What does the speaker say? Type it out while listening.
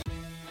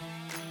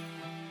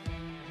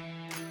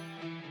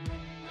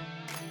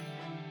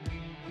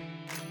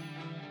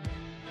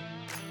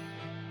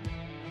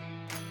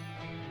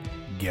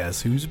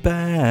Guess who's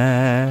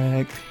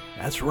back?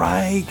 That's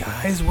right,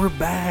 guys, we're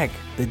back.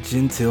 The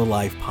Gentile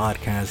Life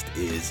podcast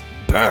is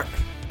back.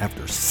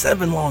 After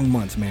 7 long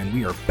months, man,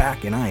 we are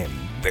back, and I am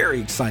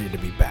very excited to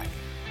be back.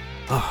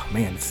 Oh,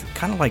 man, it's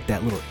kind of like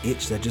that little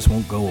itch that just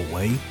won't go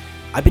away.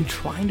 I've been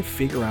trying to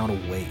figure out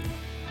a way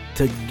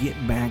to get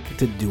back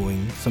to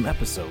doing some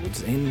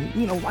episodes,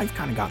 and, life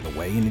kind of got in the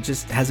way, and it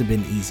just hasn't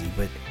been easy,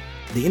 but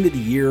at the end of the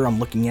year, I'm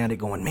looking at it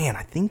going, man,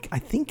 I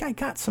think I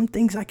got some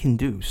things I can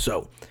do,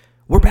 so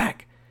we're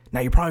back. Now,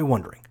 you're probably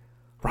wondering,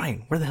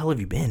 Ryan, where the hell have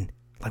you been?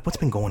 Like, what's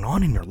been going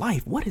on in your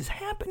life? What is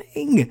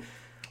happening?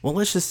 Well,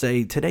 let's just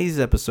say today's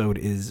episode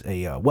is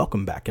a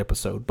welcome back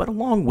episode, but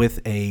along with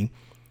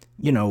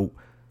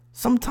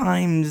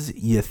sometimes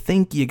you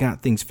think you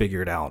got things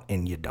figured out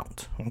and you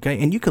don't,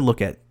 okay? And you can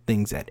look at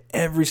things at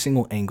every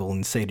single angle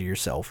and say to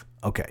yourself,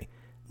 okay,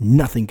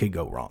 nothing could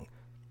go wrong,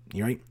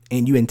 right?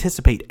 And you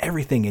anticipate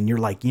everything and you're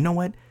like, you know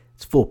what?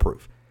 It's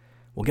foolproof.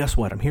 Well, guess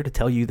what? I'm here to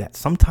tell you that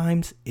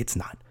sometimes it's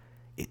not.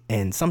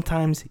 And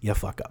sometimes you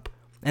fuck up.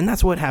 And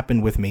that's what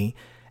happened with me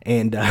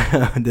and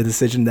the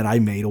decision that I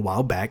made a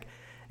while back.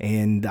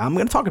 And I'm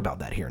going to talk about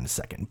that here in a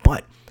second.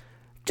 But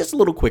just a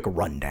little quick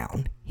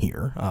rundown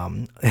here.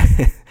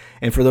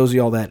 And for those of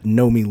y'all that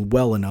know me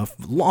well enough,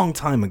 a long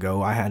time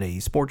ago, I had a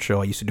sports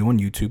show I used to do on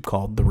YouTube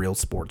called The Real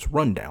Sports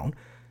Rundown.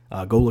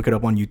 Go look it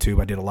up on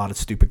YouTube. I did a lot of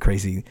stupid,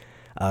 crazy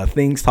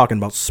things talking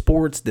about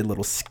sports, did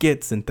little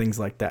skits and things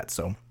like that.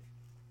 So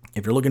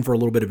if you're looking for a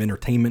little bit of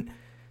entertainment,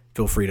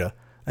 feel free to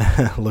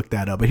look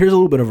that up. But here's a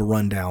little bit of a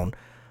rundown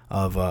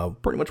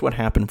of pretty much what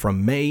happened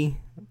from May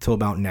till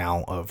about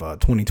now of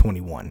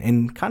 2021.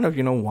 And kind of,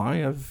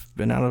 why I've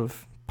been out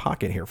of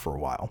pocket here for a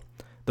while.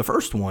 The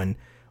first one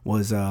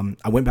was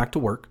I went back to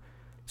work.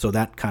 So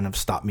that kind of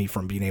stopped me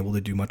from being able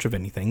to do much of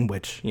anything,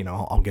 which,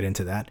 I'll get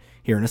into that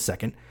here in a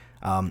second.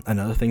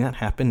 Another thing that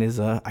happened is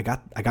I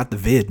got the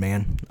vid,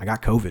 man. I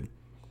got COVID.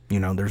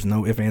 There's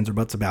no ifs, ands, or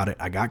buts about it.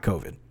 I got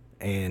COVID.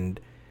 And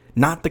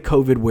not the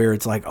COVID where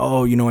it's like,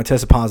 oh, I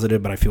tested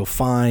positive, but I feel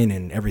fine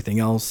and everything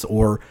else,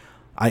 or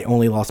I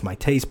only lost my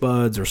taste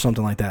buds or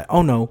something like that.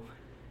 Oh no,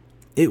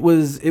 it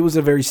was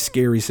a very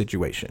scary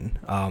situation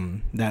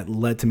that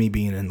led to me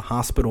being in the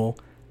hospital.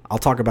 I'll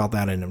talk about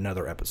that in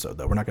another episode,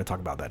 though. We're not going to talk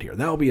about that here.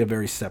 That will be a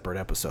very separate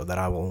episode that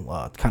I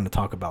will kind of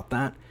talk about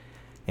that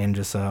and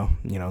just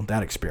that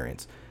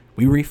experience.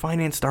 We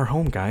refinanced our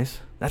home, guys.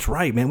 That's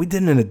right, man. We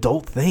did an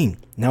adult thing.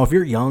 Now, if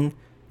you're young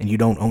and you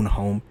don't own a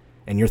home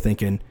and you're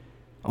thinking,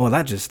 oh,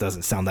 that just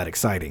doesn't sound that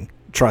exciting.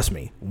 Trust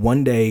me,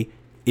 one day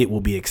it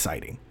will be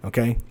exciting,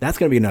 okay? That's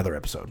going to be another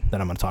episode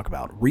that I'm going to talk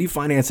about.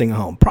 Refinancing a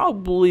home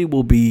probably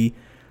will be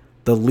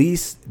the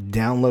least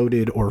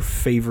downloaded or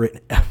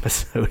favorite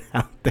episode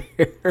out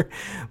there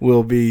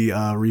will be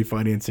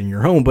refinancing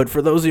your home. But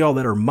for those of y'all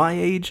that are my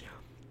age,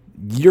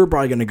 you're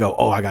probably going to go,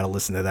 oh, I got to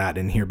listen to that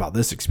and hear about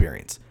this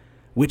experience,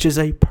 which is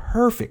a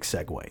perfect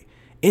segue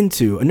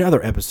into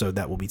another episode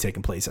that will be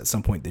taking place at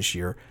some point this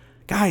year.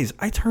 Guys,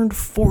 I turned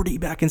 40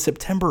 back in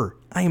September.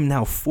 I am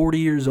now 40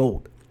 years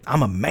old.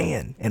 I'm a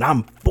man, and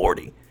I'm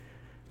 40.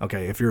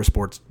 Okay, if you're a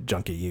sports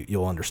junkie,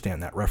 you'll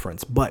understand that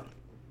reference. But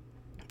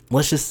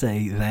let's just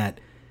say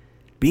that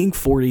being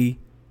 40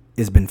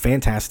 has been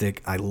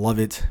fantastic. I love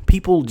it.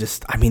 People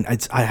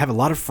I have a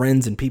lot of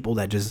friends and people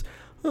that just,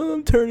 oh,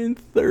 I'm turning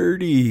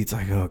 30. It's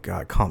like, oh,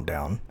 God, calm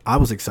down. I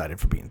was excited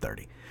for being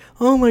 30.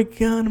 Oh, my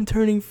God, I'm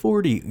turning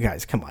 40.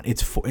 Guys, come on.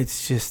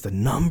 It's just a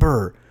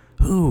number.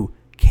 Who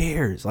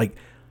cares? Like,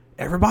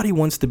 everybody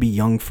wants to be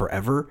young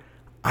forever.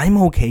 I'm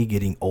okay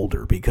getting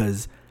older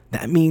because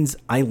that means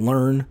I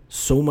learn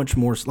so much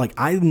more. Like,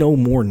 I know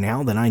more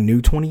now than I knew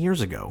 20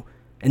 years ago,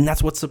 and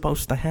that's what's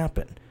supposed to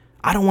happen.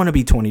 I don't want to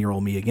be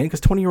 20-year-old me again,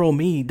 because 20-year-old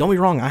me, don't be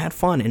wrong, I had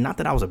fun, and not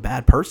that I was a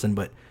bad person,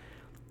 but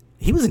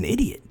he was an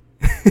idiot.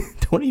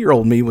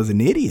 20-year-old me was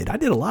an idiot. I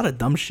did a lot of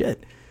dumb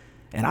shit,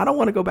 and I don't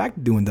want to go back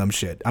to doing dumb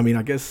shit. I mean,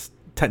 I guess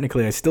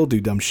technically I still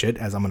do dumb shit,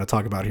 as I'm going to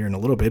talk about here in a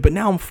little bit, but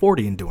now I'm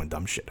 40 and doing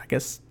dumb shit. I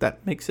guess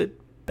that makes it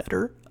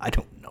better. I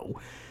don't know.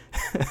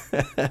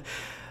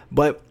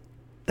 But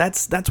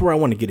that's where I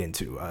want to get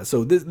into.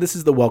 So this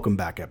is the welcome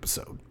back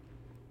episode.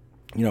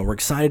 We're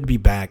excited to be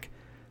back.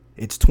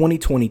 It's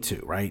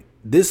 2022, right?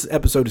 This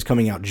episode is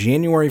coming out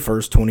January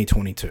 1st,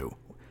 2022.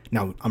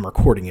 Now, I'm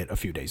recording it a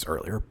few days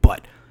earlier,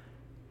 but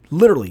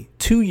literally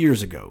 2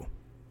 years ago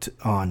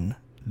on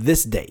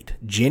this date,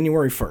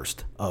 January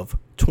 1st of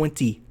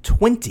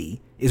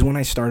 2020 is when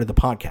I started the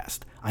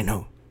podcast. I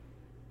know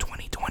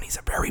 2020 is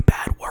a very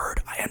bad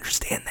word. I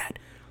understand that.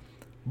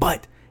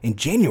 But in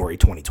January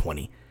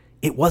 2020,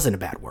 it wasn't a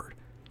bad word.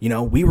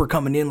 We were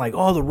coming in like,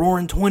 oh, the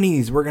roaring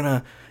 20s. We're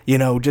going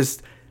to,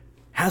 just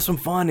have some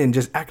fun and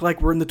just act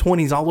like we're in the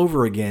 20s all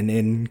over again.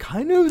 And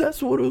kind of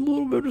that's what a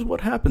little bit is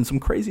what happened. Some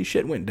crazy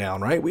shit went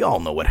down, right? We all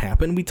know what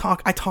happened.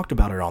 I talked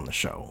about it on the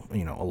show,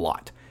 a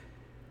lot.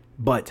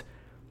 But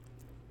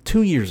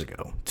 2 years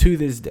ago, to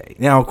this day.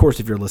 Now, of course,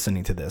 if you're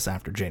listening to this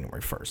after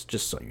January 1st,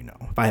 just so you know,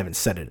 if I haven't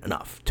said it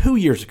enough, 2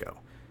 years ago,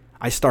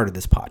 I started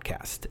this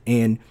podcast.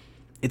 And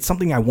it's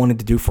something I wanted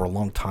to do for a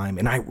long time,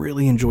 and I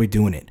really enjoy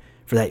doing it.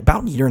 For that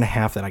about a year and a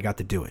half that I got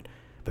to do it,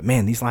 But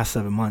man, these last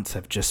 7 months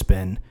have just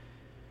been,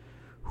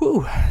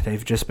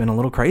 they've just been a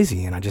little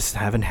crazy, and I just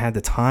haven't had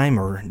the time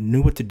or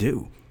knew what to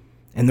do.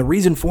 And the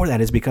reason for that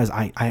is because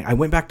I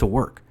went back to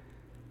work.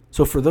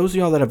 So for those of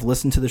y'all that have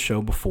listened to the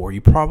show before, you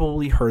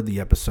probably heard the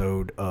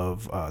episode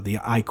of the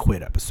I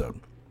Quit episode.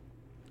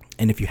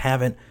 And if you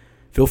haven't,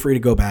 feel free to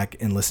go back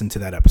and listen to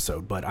that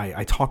episode. But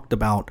I talked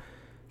about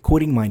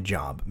quitting my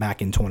job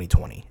back in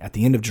 2020 at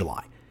the end of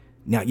July.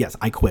 Now, yes,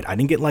 I quit. I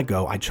didn't get let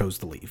go. I chose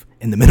to leave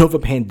in the middle of a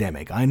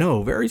pandemic. I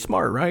know, very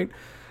smart, right?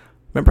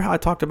 Remember how I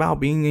talked about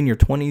being in your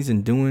 20s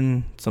and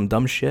doing some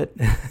dumb shit?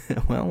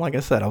 Well, like I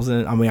said, I was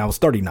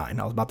 39.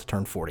 I was about to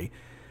turn 40.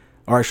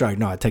 Or actually,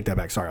 no, I take that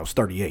back. Sorry, I was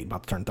 38,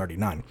 about to turn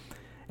 39.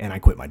 And I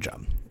quit my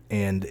job.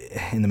 And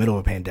in the middle of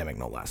a pandemic,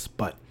 no less.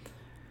 But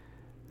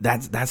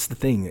that's the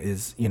thing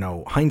is,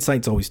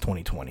 hindsight's always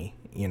 20/20,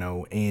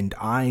 and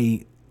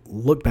I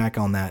look back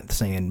on that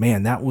saying,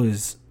 man,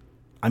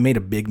 I made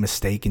a big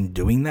mistake in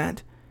doing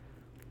that,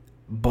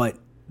 but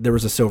there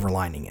was a silver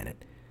lining in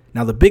it.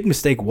 Now, the big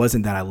mistake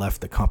wasn't that I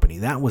left the company.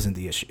 That wasn't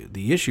the issue.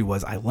 The issue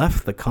was I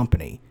left the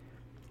company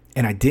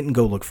and I didn't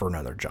go look for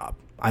another job.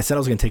 I said I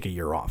was going to take a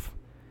year off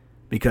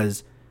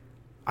because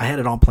I had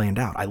it all planned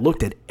out. I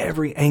looked at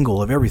every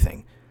angle of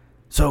everything.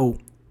 So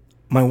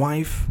my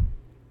wife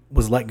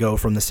was let go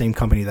from the same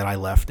company that I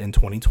left in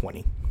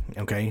 2020.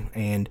 Okay.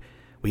 And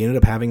we ended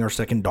up having our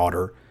second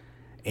daughter.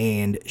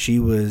 And she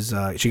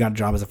got a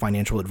job as a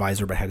financial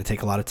advisor, but had to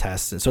take a lot of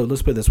tests. And so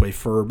let's put it this way,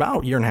 for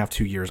about a year and a half,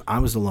 2 years, I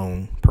was the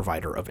lone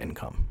provider of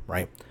income,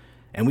 right?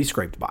 And we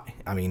scraped by.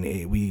 I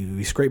mean,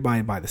 we scraped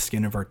by the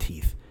skin of our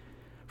teeth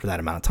for that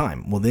amount of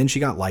time. Well, then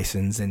she got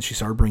licensed and she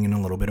started bringing in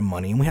a little bit of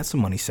money, and we had some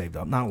money saved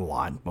up, not a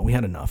lot, but we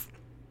had enough.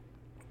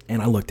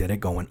 And I looked at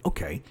it going,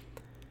 okay,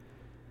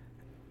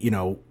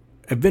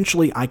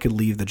 eventually I could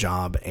leave the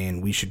job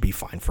and we should be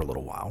fine for a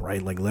little while, right?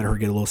 Like let her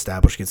get a little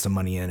established, get some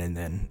money in, and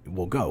then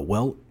we'll go.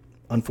 Well,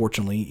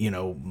 unfortunately,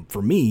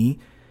 for me,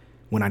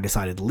 when I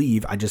decided to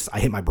leave, I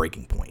hit my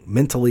breaking point.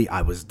 Mentally,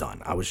 I was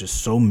done. I was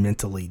just so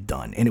mentally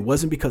done. And it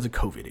wasn't because of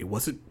COVID. It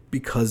wasn't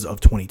because of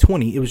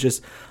 2020. It was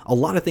just a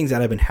lot of things that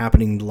have been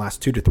happening the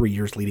last 2 to 3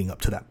 years leading up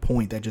to that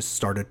point that just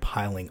started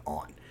piling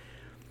on.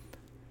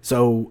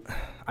 So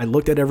I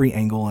looked at every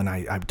angle and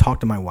I talked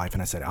to my wife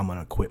and I said, I'm going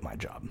to quit my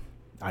job.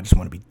 I just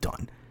want to be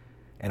done.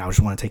 And I just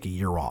want to take a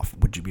year off.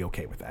 Would you be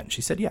okay with that? And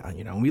she said, yeah,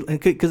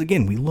 because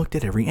again, we looked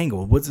at every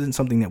angle. It wasn't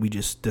something that we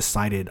just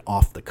decided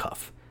off the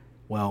cuff.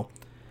 Well,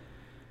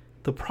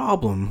 the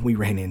problem we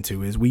ran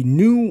into is we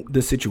knew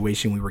the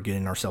situation we were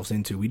getting ourselves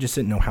into. We just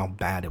didn't know how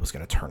bad it was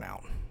going to turn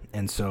out.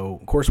 And so,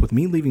 of course, with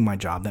me leaving my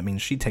job, that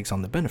means she takes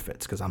on the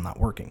benefits because I'm not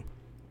working.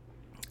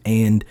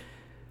 And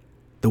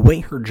the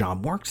way her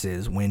job works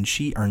is when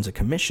she earns a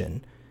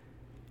commission,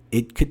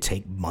 it could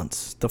take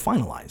months to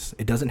finalize.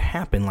 It doesn't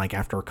happen like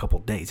after a couple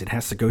days. It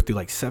has to go through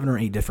like 7 or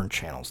 8 different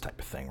channels type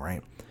of thing,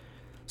 right?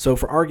 So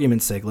for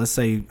argument's sake, let's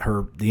say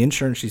the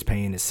insurance she's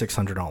paying is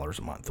 $600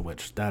 a month,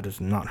 which that is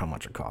not how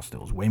much it cost.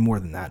 It was way more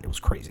than that. It was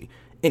crazy.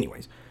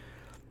 Anyways,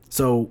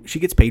 so she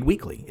gets paid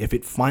weekly. If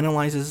it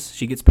finalizes,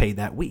 she gets paid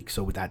that week.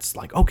 So that's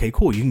like, okay,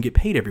 cool. You can get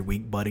paid every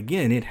week, but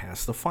again, it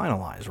has to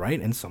finalize, right?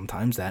 And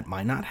sometimes that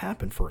might not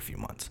happen for a few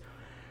months.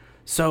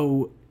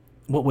 So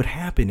what would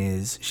happen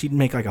is she'd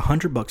make like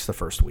 $100 the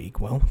first week.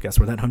 Well, guess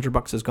where that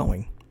 $100 is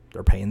going?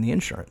 They're paying the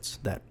insurance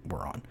that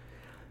we're on.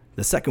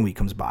 The second week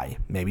comes by.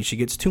 Maybe she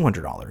gets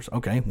 $200.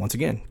 Okay, once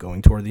again,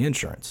 going toward the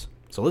insurance.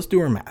 So let's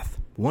do our math.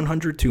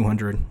 100,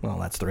 200, well,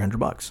 that's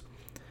 $300.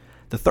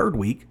 The third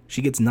week,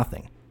 she gets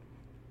nothing.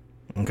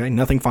 Okay,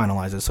 nothing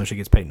finalizes, so she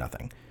gets paid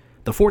nothing.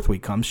 The fourth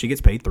week comes, she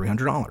gets paid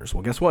 $300.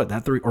 Well, guess what?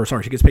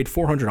 She gets paid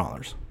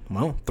 $400.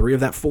 Well, 3 of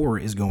that 4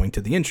 is going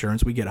to the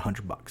insurance. We get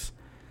 $100.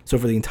 So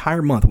for the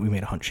entire month,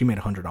 she made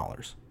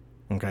 $100.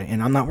 Okay,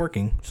 and I'm not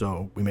working,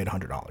 so we made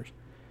 $100.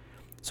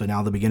 So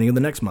now the beginning of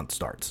the next month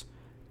starts,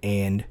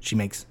 and she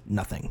makes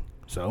nothing.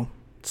 So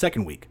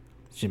second week,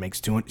 she makes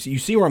 $200. So you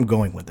see where I'm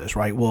going with this,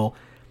 right? Well,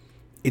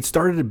 it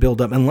started to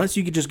build up. Unless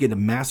you could just get a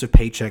massive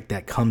paycheck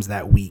that comes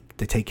that week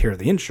to take care of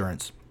the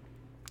insurance,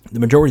 the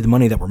majority of the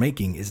money that we're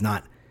making is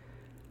not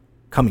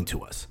coming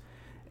to us.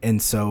 And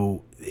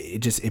so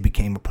it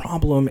became a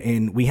problem,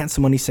 and we had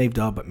some money saved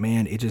up, but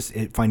man,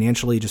 it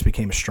financially just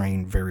became a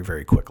strain very,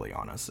 very quickly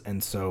on us.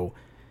 And so,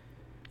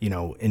 like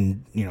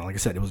I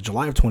said, it was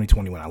July of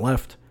 2020 when I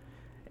left,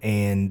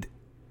 and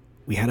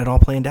we had it all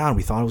planned out.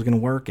 We thought it was going to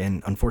work,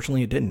 and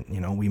unfortunately it didn't.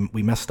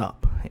 We messed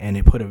up, and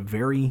it put a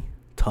very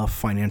tough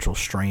financial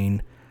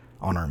strain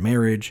on our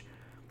marriage.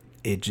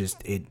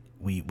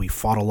 We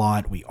fought a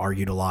lot, we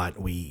argued a lot,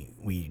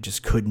 we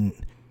just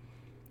couldn't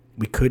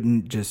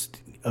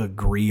just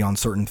agree on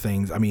certain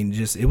things. I mean,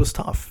 it was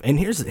tough. And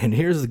here's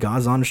the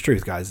God's honest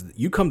truth, guys.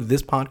 You come to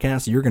this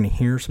podcast, you're going to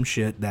hear some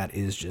shit that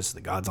is just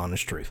the God's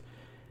honest truth.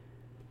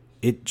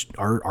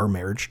 Our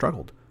marriage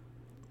struggled.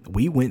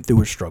 We went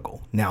through a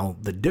struggle. Now,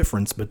 the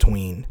difference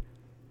between,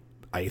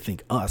 I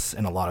think, us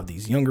and a lot of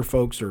these younger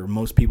folks or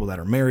most people that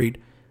are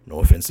married,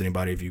 no offense to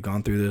anybody if you've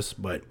gone through this,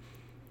 but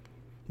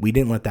we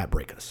didn't let that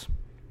break us.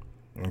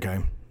 Okay?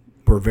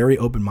 we're very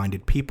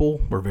open-minded people.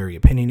 We're very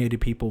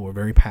opinionated people. We're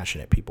very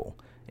passionate people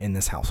in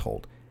this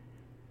household.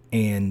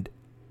 And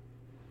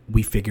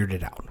we figured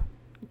it out.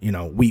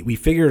 We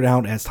figured it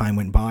out as time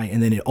went by.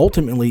 And then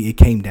ultimately it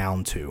came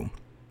down to,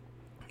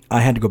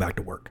 I had to go back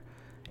to work.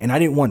 And I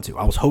didn't want to.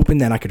 I was hoping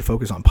that I could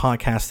focus on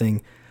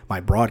podcasting, my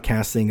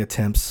broadcasting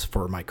attempts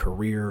for my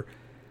career.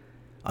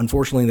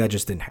 Unfortunately, that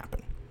just didn't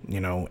happen,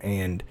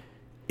 and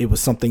it was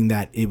something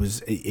that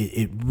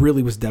it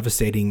really was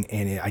devastating,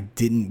 and I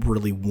didn't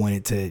really want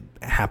it to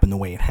happen the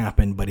way it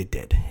happened, but it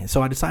did. And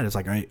so I decided, it's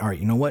like, all right,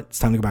 you know what? It's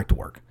time to go back to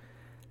work.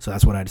 So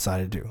that's what I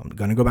decided to do. I'm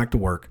going to go back to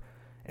work,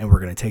 and we're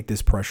going to take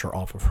this pressure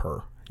off of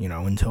her,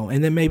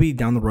 and then maybe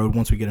down the road,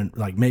 once we get in,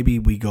 maybe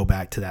we go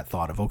back to that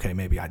thought of, okay,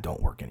 maybe I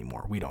don't work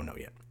anymore. We don't know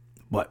yet.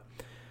 But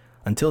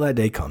until that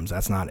day comes,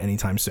 that's not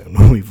anytime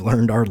soon. We've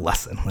learned our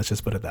lesson. Let's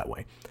just put it that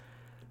way.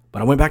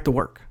 But I went back to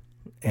work.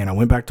 And I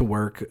went back to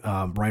work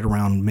right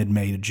around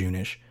mid-May to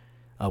June-ish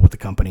with the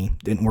company.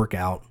 Didn't work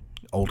out.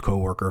 Old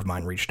coworker of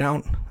mine reached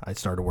out. I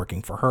started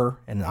working for her.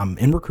 And I'm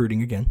in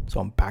recruiting again. So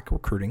I'm back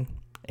recruiting.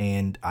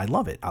 And I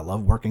love it. I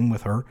love working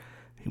with her.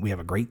 We have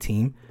a great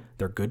team.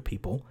 They're good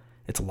people.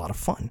 It's a lot of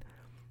fun.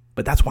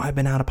 But that's why I've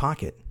been out of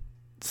pocket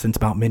since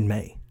about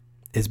mid-May.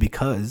 Is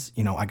because,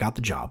 I got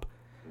the job.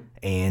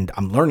 And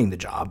I'm learning the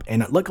job.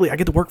 And luckily, I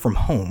get to work from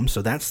home.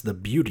 So that's the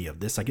beauty of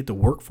this. I get to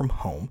work from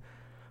home.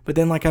 But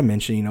then, like I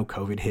mentioned,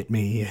 COVID hit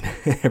me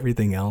and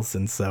everything else.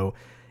 And so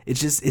it's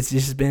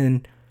just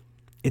been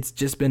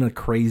a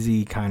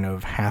crazy kind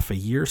of half a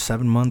year,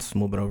 7 months, a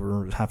little bit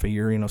over half a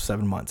year,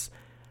 7 months.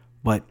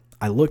 But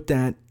I looked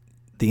at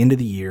the end of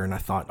the year and I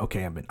thought,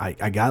 okay,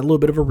 I got a little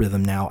bit of a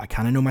rhythm now. I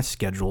kind of know my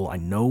schedule. I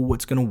know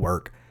what's going to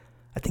work.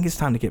 I think it's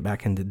time to get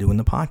back into doing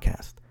the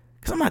podcast.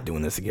 Because I'm not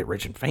doing this to get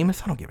rich and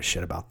famous. I don't give a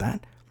shit about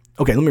that.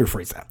 Okay, let me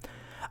rephrase that.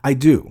 I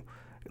do.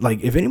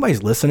 If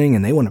anybody's listening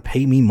and they want to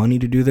pay me money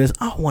to do this,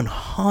 I'll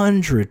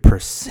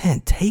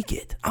 100% take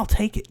it. I'll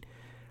take it.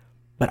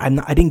 But I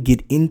didn't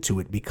get into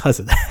it because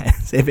of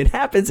that. If it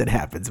happens, it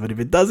happens. But if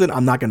it doesn't,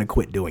 I'm not going to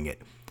quit doing it.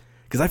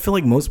 Because I feel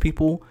like most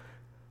people,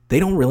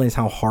 they don't realize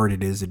how hard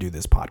it is to do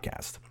this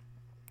podcast.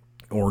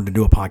 Or to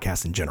do a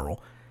podcast in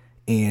general.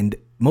 And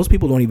most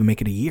people don't even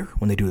make it a year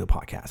when they do the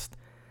podcast.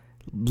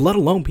 Let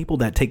alone people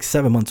that take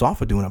 7 months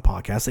off of doing a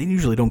podcast. They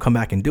usually don't come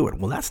back and do it.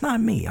 Well, that's not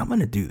me. I'm going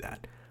to do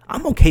that.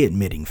 I'm okay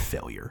admitting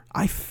failure.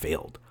 I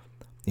failed.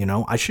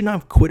 I should not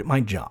have quit my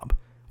job.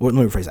 Well,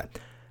 let me rephrase that.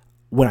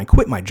 When I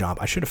quit my job,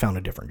 I should have found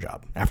a different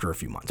job after a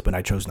few months, but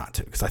I chose not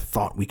to because I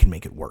thought we could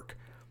make it work.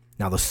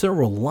 Now, the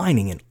silver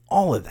lining in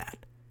all of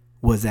that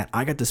was that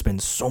I got to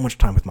spend so much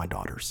time with my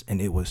daughters, and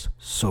it was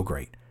so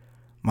great.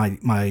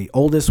 My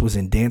oldest was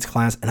in dance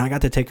class, and I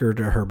got to take her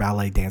to her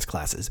ballet dance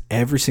classes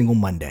every single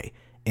Monday,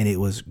 and it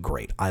was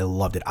great. I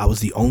loved it. I was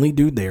the only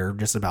dude there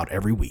just about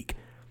every week.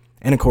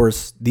 And, of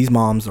course, these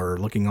moms are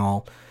looking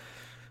all,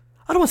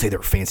 I don't want to say they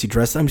were fancy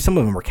dressed. I mean, some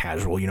of them were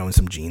casual, in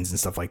some jeans and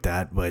stuff like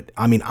that. But,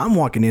 I'm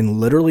walking in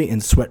literally in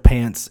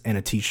sweatpants and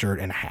a T-shirt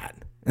and a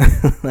hat.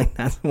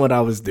 That's what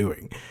I was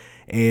doing.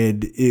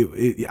 And,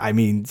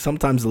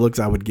 sometimes the looks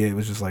I would get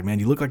was just like, man,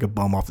 you look like a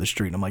bum off the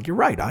street. And I'm like, you're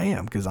right, I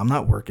am, because I'm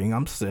not working.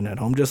 I'm sitting at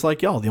home just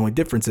like y'all. The only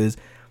difference is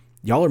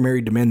y'all are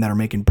married to men that are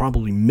making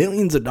probably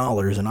millions of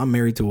dollars, and I'm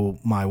married to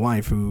my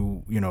wife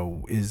who,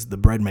 is the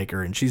bread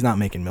maker, and she's not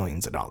making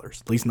millions of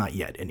dollars. At least not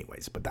yet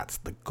anyways, but that's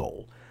the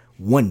goal.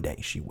 One day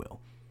she will.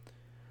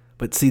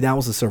 But see, that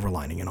was the silver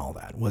lining in all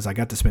that, was I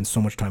got to spend so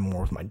much time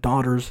more with my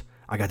daughters.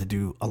 I got to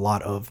do a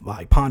lot of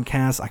my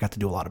podcasts. I got to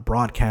do a lot of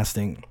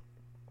broadcasting.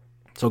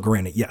 So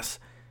granted, yes,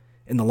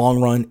 in the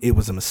long run, it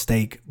was a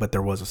mistake, but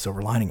there was a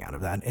silver lining out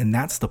of that. And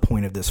that's the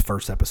point of this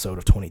first episode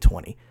of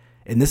 2020.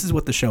 And this is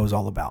what the show is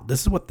all about.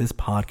 This is what this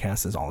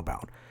podcast is all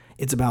about.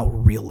 It's about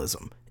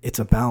realism. It's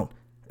about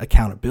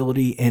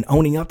accountability and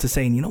owning up to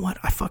saying, you know what?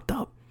 I fucked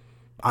up.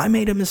 I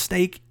made a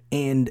mistake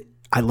and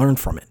I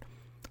learned from it.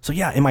 So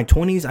yeah, in my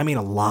 20s, I made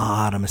a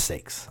lot of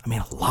mistakes.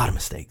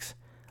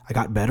 I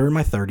got better in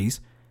my 30s,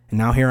 and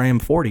now here I am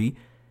 40,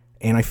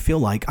 and I feel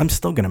like I'm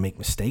still going to make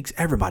mistakes.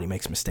 Everybody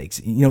makes mistakes.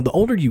 The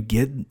older you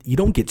get, you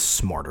don't get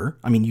smarter.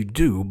 I mean, you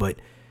do, but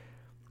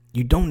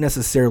you don't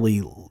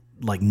necessarily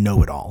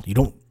know it all.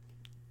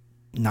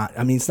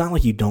 It's not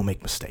like you don't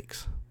make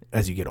mistakes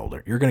as you get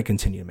older. You're going to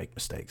continue to make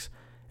mistakes.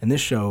 And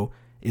this show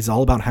is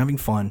all about having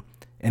fun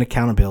and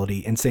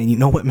accountability and saying, you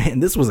know what, man,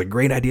 this was a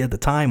great idea at the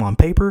time on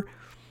paper.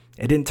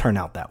 It didn't turn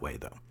out that way,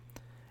 though.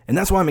 And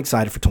that's why I'm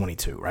excited for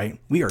 22, right?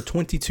 We are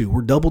 22.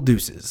 We're double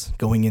deuces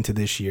going into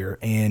this year.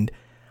 And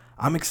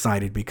I'm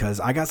excited because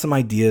I got some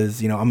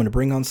ideas. I'm going to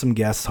bring on some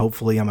guests.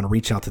 Hopefully, I'm going to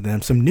reach out to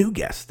them. Some new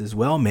guests as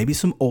well. Maybe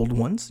some old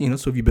ones.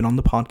 So if you've been on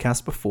the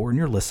podcast before and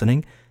you're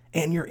listening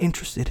and you're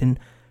interested in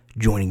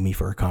joining me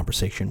for a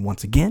conversation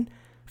once again,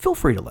 feel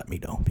free to let me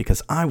know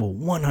because I will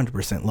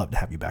 100% love to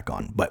have you back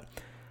on. But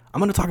I'm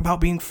going to talk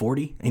about being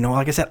 40.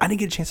 Like I said, I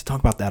didn't get a chance to talk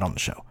about that on the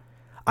show.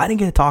 I didn't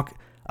get to talk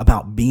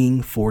about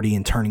being 40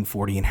 and turning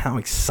 40 and how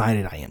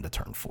excited I am to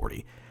turn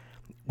 40.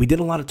 We did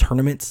a lot of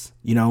tournaments,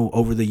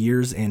 over the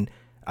years, and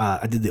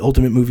I did the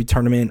Ultimate Movie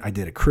Tournament. I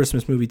did a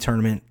Christmas movie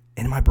tournament.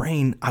 in my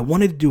brain, I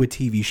wanted to do a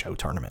TV show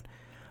tournament.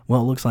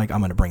 Well, it looks like I'm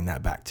going to bring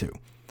that back too.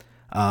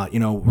 We're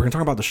going to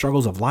talk about the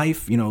struggles of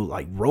life,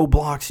 like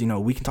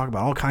roadblocks. We can talk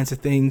about all kinds of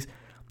things.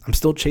 I'm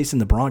still chasing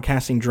the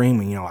broadcasting dream.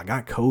 And, I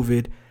got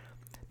COVID.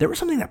 There was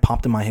something that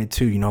popped in my head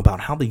too, about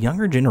how the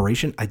younger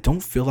generation, I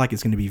don't feel like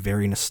it's going to be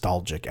very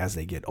nostalgic as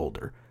they get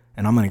older.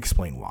 And I'm going to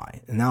explain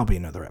why. And that'll be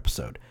another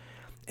episode.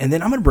 And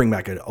then I'm going to bring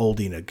back an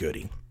oldie and a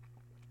goodie.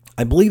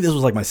 I believe this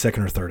was like my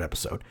second or third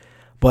episode,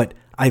 but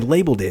I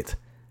labeled it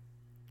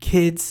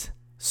Kids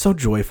So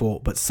Joyful,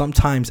 but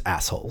Sometimes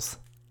Assholes.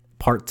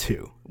 Part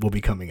 2 will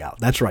be coming out.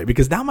 That's right,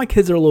 because now my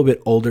kids are a little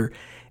bit older,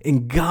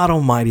 and God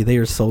Almighty, they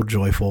are so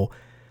joyful.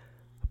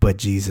 But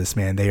Jesus,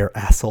 man, they are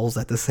assholes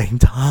at the same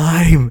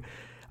time.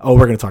 Oh,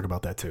 we're going to talk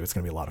about that too. It's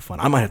going to be a lot of fun.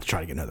 I might have to try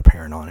to get another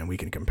parent on and we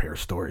can compare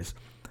stories.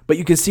 But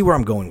you can see where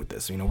I'm going with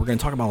this. We're going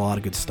to talk about a lot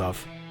of good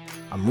stuff.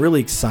 I'm really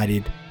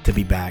excited to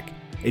be back,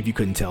 if you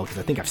couldn't tell, because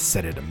I think I've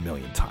said it a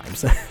million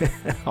times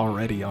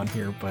already on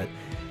here. But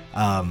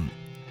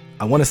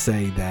I want to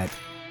say that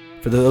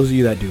for those of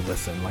you that do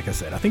listen, like I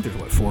said, I think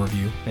there's 4 of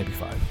you, maybe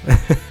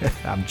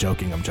 5. I'm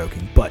joking.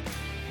 But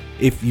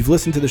if you've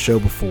listened to the show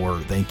before,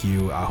 thank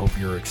you. I hope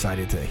you're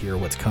excited to hear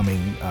what's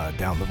coming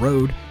down the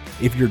road.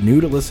 If you're new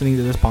to listening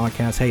to this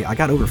podcast, hey, I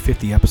got over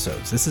 50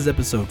 episodes. This is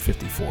episode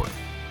 54.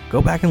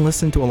 Go back and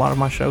listen to a lot of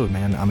my shows,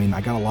 man. I mean, I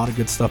got a lot of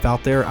good stuff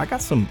out there. I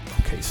got some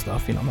okay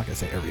stuff. I'm not going to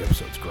say every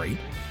episode's great,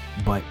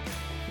 but,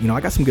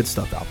 I got some good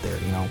stuff out there,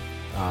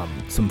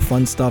 some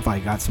fun stuff. I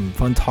got some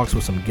fun talks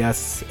with some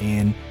guests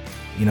and,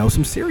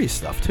 some serious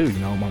stuff too.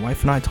 My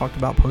wife and I talked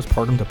about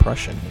postpartum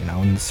depression,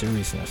 and the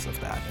seriousness of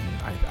that.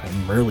 And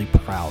I'm really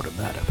proud of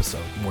that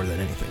episode more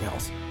than anything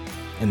else,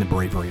 and the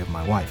bravery of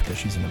my wife, because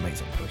she's an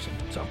amazing person.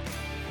 So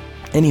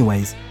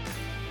anyways,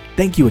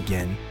 thank you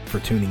again for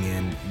tuning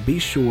in. Be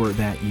sure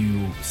that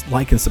you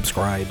like and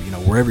subscribe,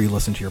 wherever you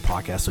listen to your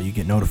podcast, so you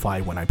get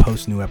notified when I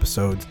post new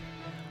episodes.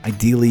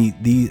 Ideally,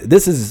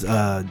 this is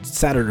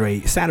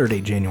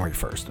Saturday, January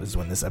 1st is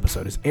when this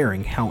episode is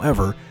airing.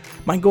 However,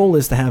 my goal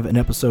is to have an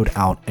episode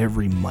out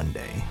every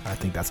Monday. I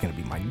think that's going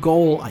to be my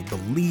goal. I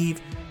believe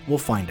we'll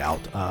find out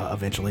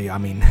eventually. I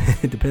mean,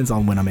 it depends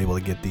on when I'm able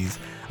to get these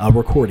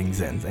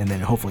recordings in, and then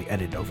hopefully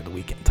edit over the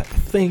weekend type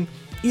of thing.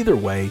 Either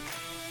way,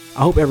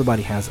 I hope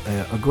everybody has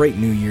a great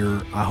new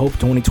year. I hope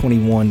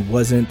 2021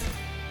 wasn't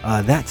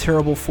that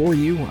terrible for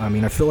you. I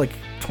mean, I feel like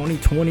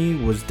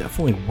 2020 was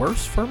definitely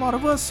worse for a lot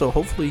of us, so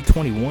hopefully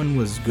 21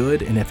 was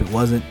good, and if it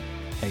wasn't,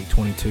 hey,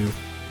 22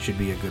 should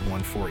be a good one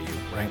for you,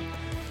 right?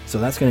 So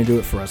that's going to do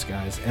it for us,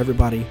 guys.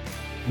 Everybody,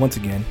 once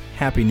again,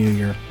 Happy New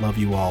Year. Love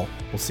you all.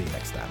 We'll see you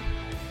next time.